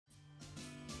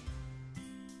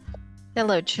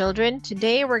Hello, children.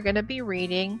 Today we're going to be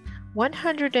reading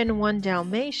 101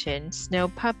 Dalmatians Snow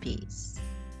Puppies.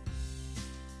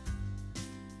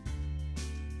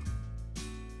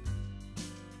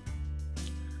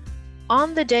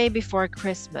 On the day before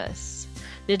Christmas,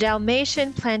 the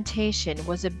Dalmatian plantation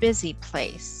was a busy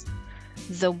place.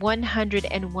 The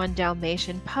 101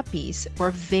 Dalmatian puppies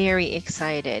were very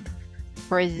excited,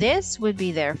 for this would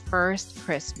be their first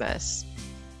Christmas.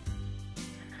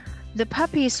 The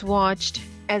puppies watched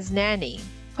as Nanny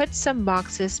put some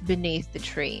boxes beneath the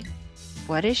tree.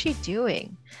 "What is she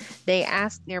doing?" they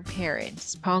asked their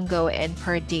parents, Pongo and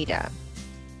Perdita.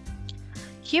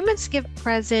 "Humans give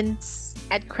presents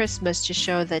at Christmas to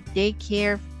show that they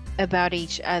care about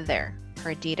each other,"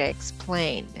 Perdita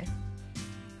explained.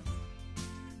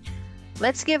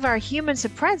 "Let's give our humans a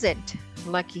present,"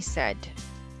 Lucky said.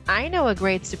 "I know a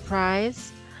great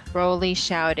surprise," Rolly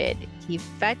shouted. He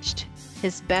fetched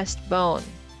his best bone.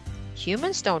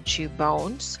 "Humans don't chew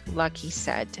bones," Lucky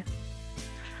said.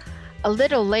 A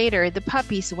little later, the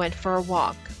puppies went for a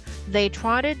walk. They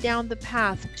trotted down the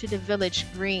path to the village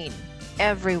green.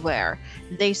 Everywhere,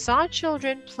 they saw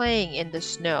children playing in the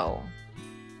snow.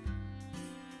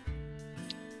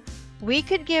 "We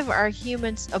could give our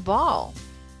humans a ball,"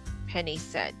 Penny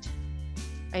said.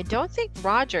 "I don't think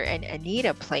Roger and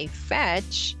Anita play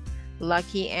fetch,"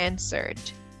 Lucky answered.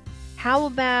 "How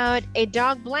about a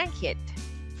dog blanket?"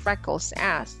 Freckles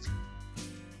asked.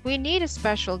 "We need a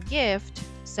special gift,"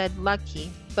 said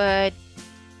Lucky, "but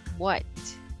what?"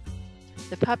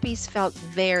 The puppies felt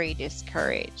very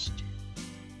discouraged.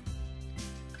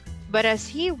 But as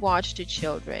he watched the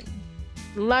children,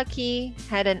 Lucky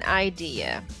had an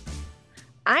idea.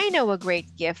 "I know a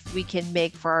great gift we can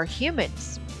make for our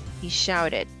humans," he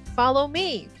shouted. "Follow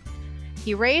me."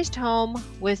 He raced home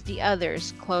with the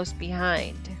others close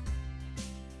behind.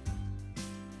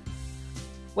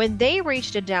 When they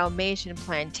reached the Dalmatian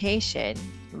plantation,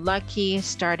 Lucky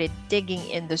started digging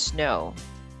in the snow.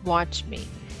 "Watch me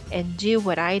and do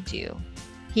what I do,"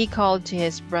 he called to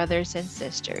his brothers and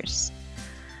sisters.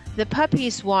 The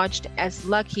puppies watched as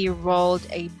Lucky rolled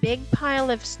a big pile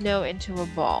of snow into a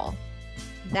ball.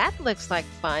 "That looks like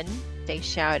fun," they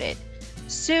shouted.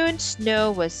 Soon snow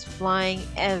was flying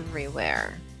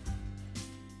everywhere.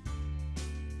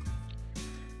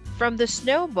 From the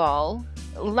snowball,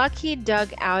 Lucky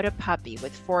dug out a puppy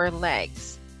with 4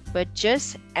 legs, but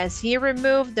just as he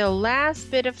removed the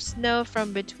last bit of snow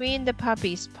from between the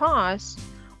puppy's paws,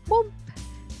 whoop,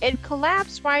 it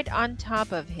collapsed right on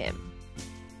top of him.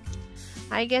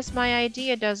 "I guess my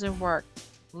idea doesn't work,"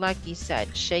 Lucky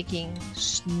said, shaking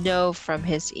snow from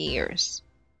his ears.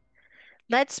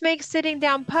 "Let's make sitting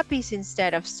down puppies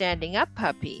instead of standing up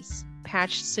puppies,"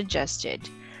 Patch suggested.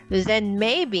 "Then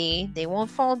maybe they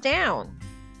won't fall down."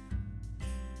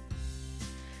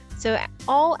 So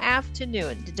all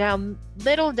afternoon, the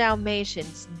little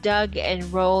Dalmatians dug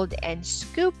and rolled and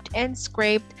scooped and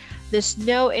scraped the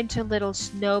snow into little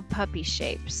snow puppy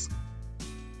shapes.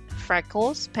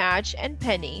 Freckles, Patch, and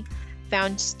Penny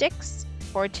found sticks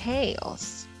for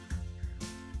tails.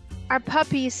 "Our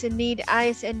puppies need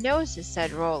eyes and noses,"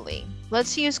 said Rolly.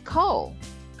 "Let's use coal."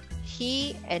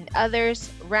 He and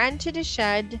others ran to the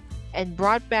shed and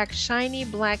brought back shiny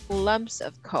black lumps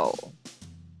of coal.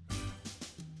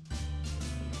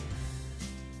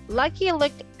 Lucky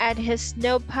looked at his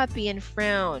snow puppy and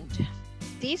frowned.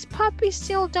 "These puppies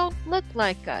still don't look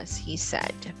like us," he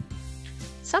said.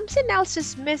 "Something else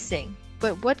is missing,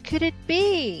 but what could it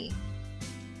be?"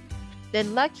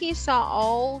 Then Lucky saw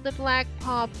all the black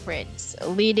paw prints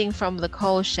leading from the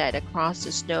coal shed across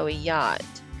the snowy yacht.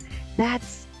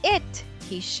 "That's it!"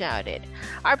 he shouted.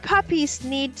 "Our puppies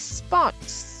need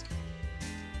spots."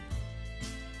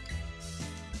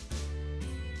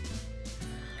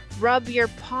 "Rub your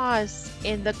paws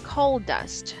in the coal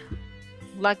dust,"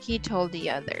 Lucky told the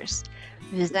others.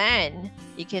 "Then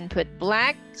you can put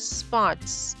black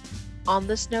spots on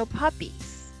the snow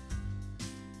puppies."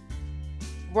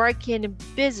 Working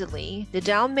busily, the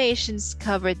Dalmatians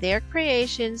covered their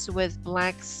creations with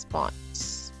black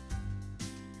spots.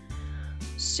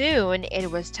 Soon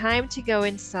it was time to go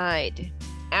inside.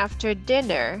 After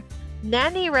dinner,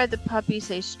 Nanny read the puppies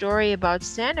a story about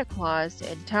Santa Claus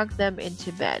and tucked them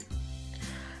into bed.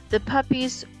 The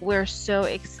puppies were so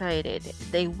excited.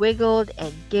 They wiggled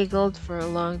and giggled for a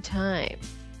long time.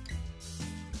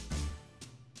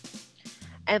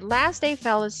 At last they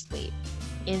fell asleep.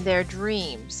 In their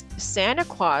dreams, Santa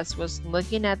Claus was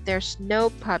looking at their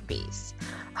snow puppies.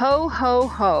 "Ho, ho,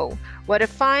 ho! What a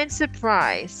fine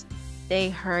surprise!" they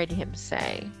heard him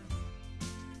say.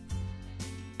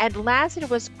 At last it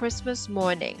was Christmas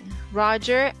morning.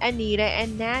 Roger, Anita,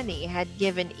 and Nanny had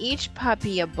given each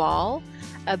puppy a ball,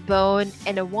 a bone,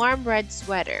 and a warm red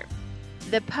sweater.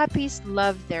 The puppies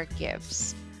loved their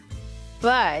gifts,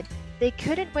 but they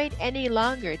couldn't wait any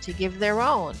longer to give their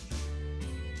own.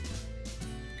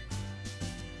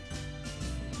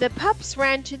 The pups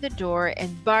ran to the door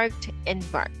and barked and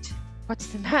barked. "What's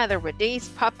the matter with these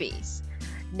puppies?"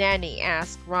 Nanny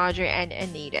asked Roger and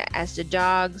Anita as the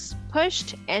dogs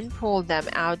pushed and pulled them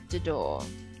out the door.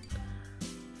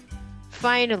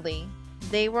 Finally,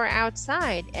 they were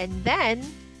outside, and then,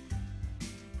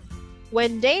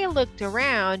 when they looked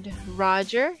around,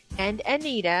 Roger and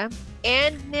Anita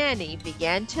and Nanny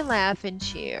began to laugh and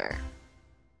cheer.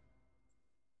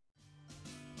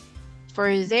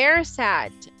 For there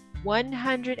sat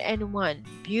 101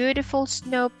 beautiful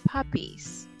snow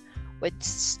puppies with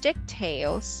stick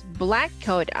tails, black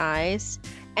coat eyes,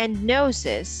 and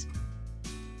noses,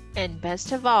 and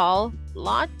best of all,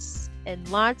 lots and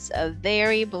lots of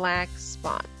very black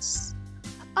spots.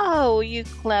 "Oh, you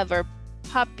clever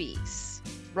puppies!"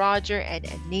 Roger and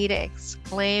Anita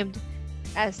exclaimed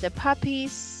as the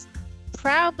puppies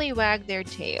proudly wagged their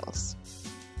tails.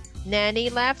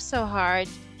 Nanny laughed so hard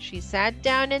she sat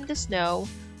down in the snow.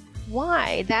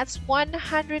 "Why, that's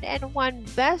 101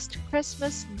 best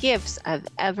Christmas gifts I've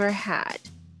ever had,"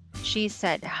 she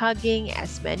said, hugging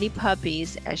as many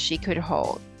puppies as she could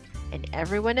hold, and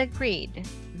everyone agreed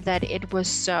that it was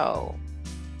so.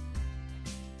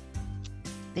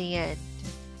 The end.